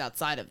else who's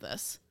outside of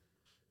this.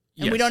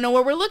 And Yes. we don't know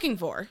what we're looking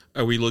for.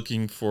 Are we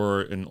looking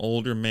for an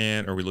older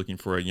man? Are we looking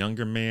for a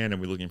younger man? Are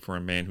we looking for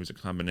a man who's a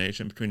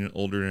combination between an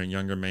older and a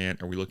younger man?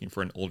 Are we looking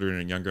for an older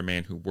and a younger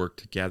man who work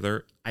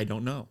together? I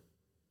don't know.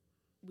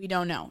 We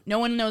don't know. No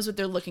one knows what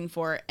they're looking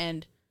for.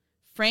 And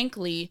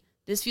frankly,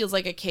 this feels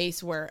like a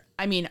case where,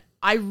 I mean,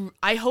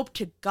 I hope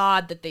to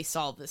God that they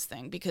solve this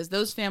thing, because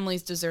those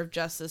families deserve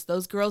justice.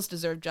 Those girls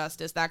deserve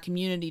justice. That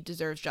community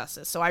deserves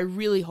justice. So I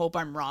really hope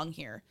I'm wrong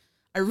here.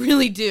 I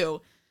really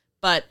do.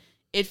 But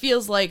it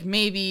feels like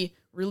maybe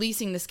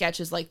releasing the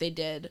sketches like they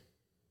did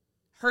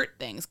hurt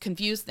things,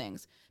 confuse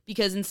things.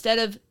 Because instead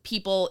of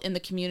people in the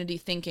community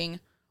thinking,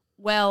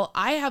 well,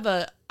 I have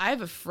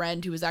a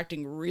friend who was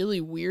acting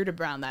really weird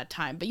around that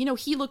time, but, you know,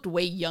 he looked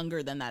way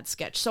younger than that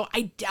sketch, so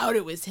I doubt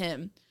it was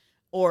him.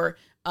 Or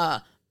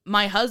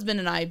my husband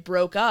and I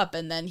broke up,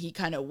 and then he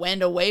kind of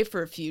went away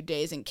for a few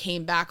days and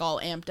came back all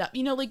amped up.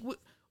 You know, like,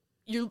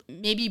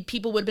 maybe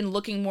people would have been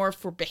looking more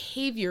for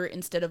behavior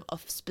instead of a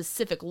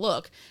specific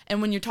look.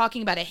 And when you're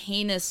talking about a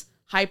heinous,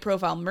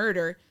 high-profile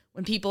murder,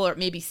 when people are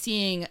maybe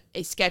seeing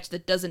a sketch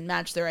that doesn't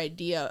match their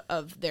idea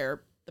of the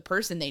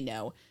person they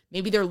know,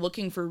 maybe they're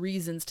looking for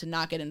reasons to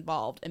not get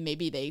involved, and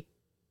maybe they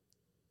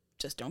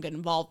just don't get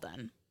involved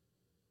then.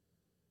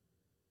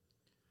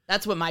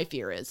 That's what my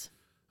fear is.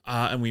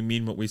 And we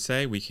mean what we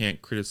say. We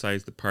can't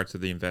criticize the parts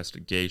of the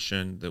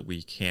investigation that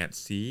we can't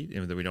see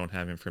and that we don't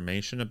have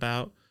information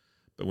about.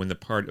 But when the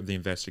part of the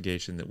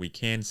investigation that we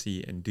can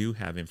see and do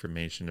have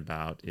information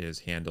about is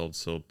handled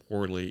so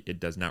poorly, it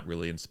does not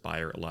really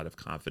inspire a lot of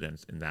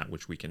confidence in that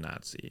which we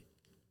cannot see.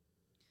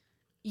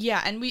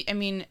 Yeah, and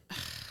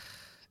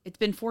it's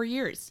been 4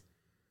 years.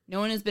 No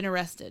one has been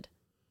arrested.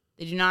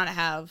 They do not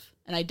have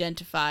an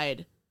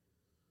identified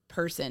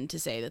person to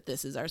say that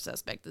this is our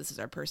suspect, this is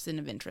our person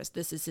of interest,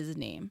 this is his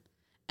name.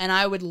 And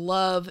I would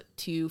love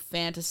to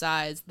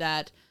fantasize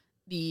that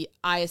the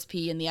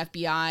ISP and the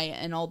FBI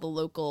and all the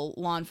local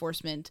law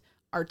enforcement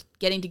are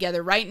getting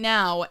together right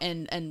now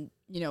and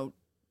you know,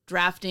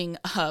 drafting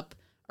up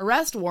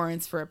arrest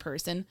warrants for a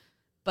person.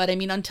 But I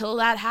mean, until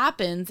that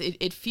happens,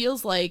 it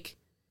feels like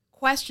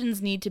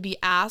questions need to be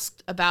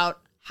asked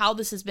about how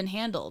this has been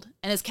handled.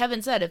 And as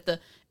Kevin said, if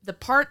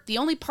the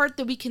only part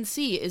that we can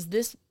see is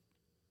this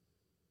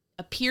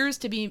appears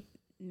to be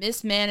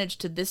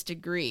mismanaged to this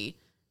degree,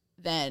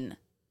 then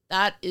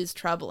that is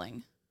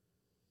troubling.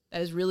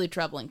 That is really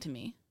troubling to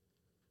me.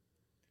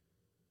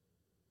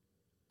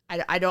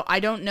 I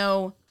don't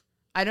know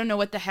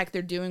what the heck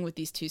they're doing with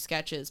these two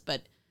sketches,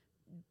 but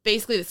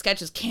basically the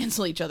sketches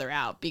cancel each other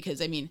out,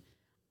 because I mean,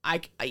 I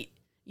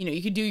you know,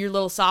 you could do your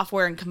little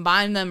software and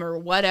combine them or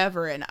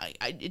whatever, and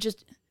it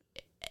just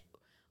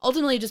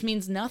ultimately it just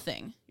means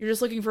nothing. You're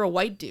just looking for a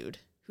white dude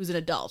who's an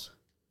adult.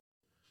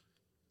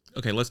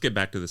 Okay, let's get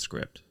back to the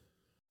script.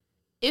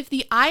 If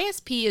the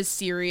ISP is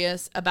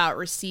serious about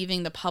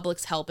receiving the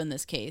public's help in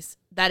this case,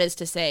 that is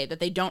to say that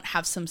they don't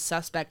have some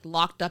suspect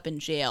locked up in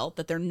jail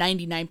that they're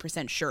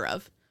 99% sure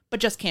of, but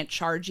just can't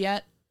charge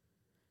yet,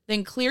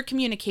 then clear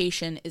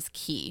communication is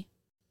key.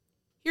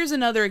 Here's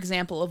another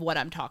example of what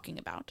I'm talking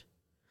about.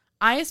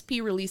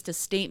 ISP released a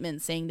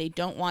statement saying they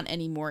don't want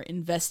any more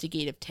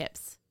investigative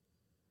tips.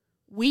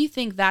 We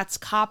think that's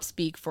cop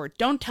speak for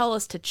don't tell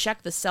us to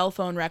check the cell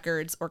phone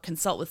records or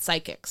consult with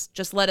psychics,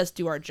 just let us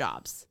do our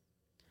jobs.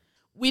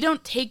 We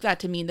don't take that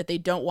to mean that they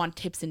don't want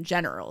tips in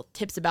general,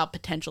 tips about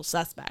potential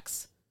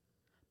suspects.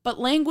 But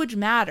language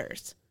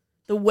matters.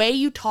 The way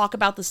you talk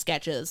about the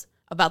sketches,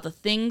 about the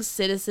things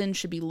citizens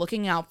should be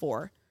looking out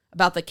for,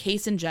 about the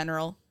case in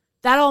general,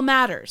 that all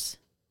matters.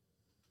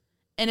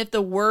 And if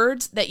the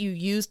words that you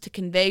use to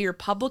convey your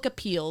public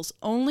appeals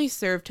only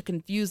serve to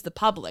confuse the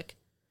public,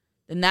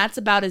 then that's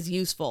about as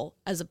useful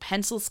as a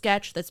pencil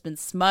sketch that's been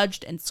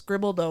smudged and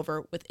scribbled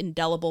over with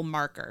indelible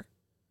marker.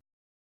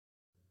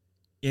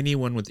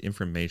 Anyone with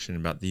information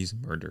about these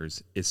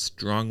murders is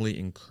strongly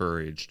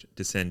encouraged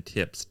to send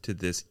tips to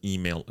this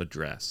email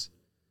address: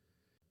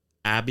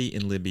 Abby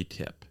and Libby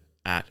Tip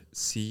at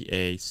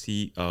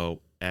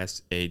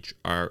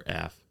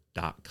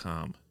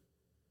cacoshrf.com.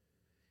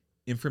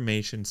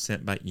 Information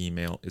sent by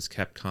email is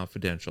kept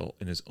confidential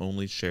and is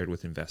only shared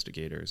with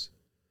investigators.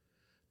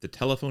 The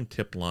telephone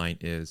tip line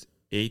is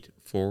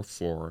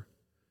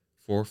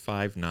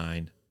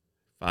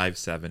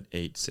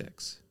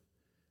 844-459-5786.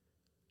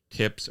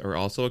 Tips are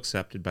also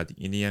accepted by the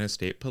Indiana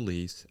State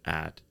Police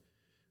at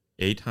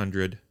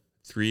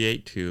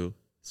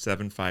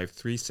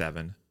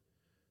 800-382-7537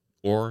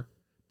 or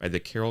by the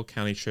Carroll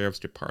County Sheriff's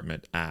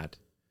Department at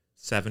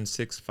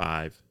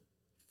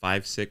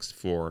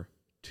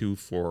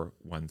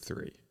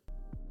 765-564-2413.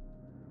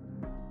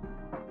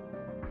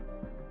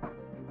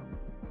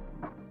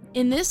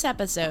 In this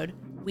episode,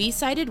 we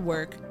cited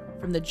work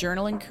from the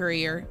Journal and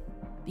Courier,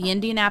 the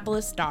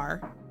Indianapolis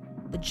Star,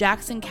 the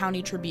Jackson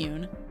County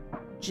Tribune,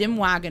 Jim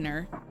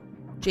Wagoner,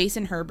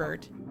 Jason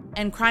Herbert,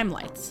 and Crime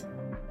Lights.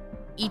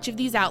 Each of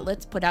these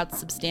outlets put out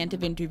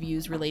substantive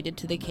interviews related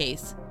to the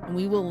case, and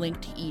we will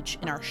link to each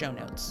in our show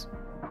notes.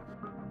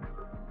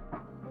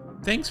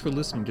 Thanks for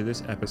listening to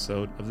this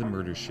episode of The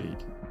Murder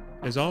Sheet.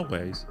 As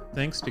always,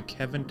 thanks to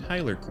Kevin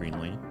Tyler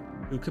Greenlee,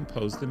 who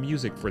composed the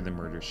music for The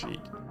Murder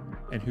Sheet,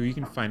 and who you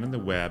can find on the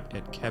web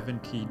at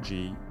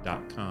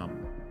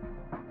kevintg.com.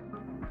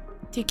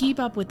 To keep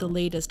up with the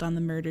latest on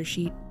The Murder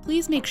Sheet,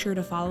 please make sure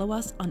to follow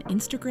us on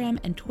Instagram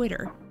and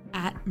Twitter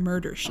at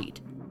Murder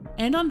Sheet,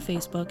 and on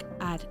Facebook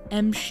at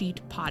M-Sheet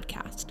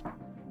Podcast,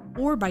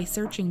 or by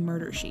searching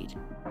Murder Sheet.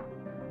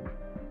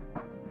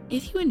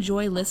 If you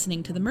enjoy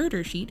listening to The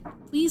Murder Sheet,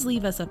 please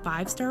leave us a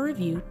 5-star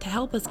review to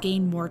help us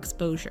gain more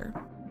exposure.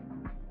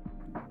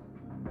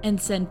 And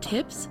send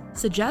tips,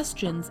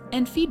 suggestions,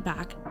 and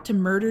feedback to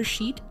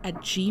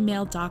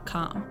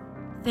murdersheet@gmail.com.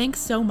 Thanks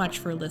so much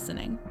for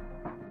listening.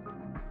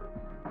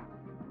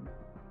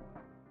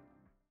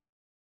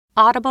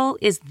 Audible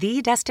is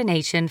the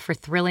destination for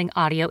thrilling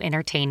audio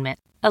entertainment.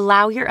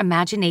 Allow your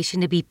imagination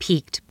to be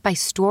piqued by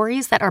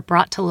stories that are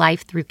brought to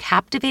life through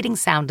captivating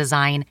sound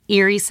design,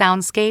 eerie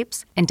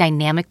soundscapes, and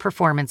dynamic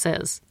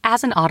performances.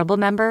 As an Audible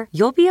member,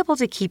 you'll be able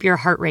to keep your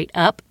heart rate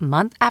up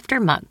month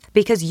after month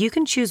because you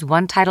can choose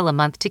one title a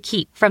month to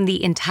keep from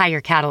the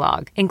entire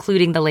catalog,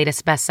 including the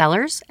latest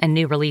bestsellers and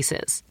new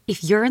releases.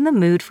 If you're in the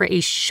mood for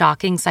a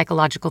shocking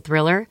psychological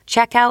thriller,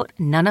 check out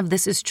None of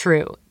This Is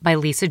True by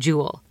Lisa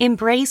Jewell.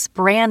 Embrace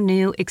brand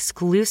new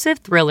exclusive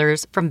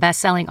thrillers from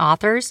best-selling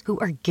authors who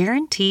are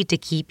guaranteed to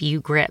keep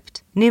you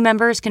gripped. New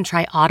members can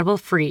try Audible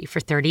free for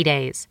 30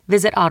 days.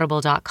 Visit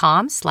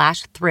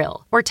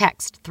audible.com/thrill or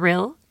text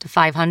thrill to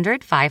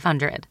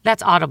 500-500.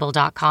 That's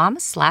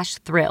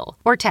audible.com/thrill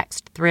or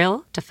text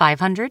thrill to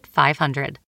 500-500.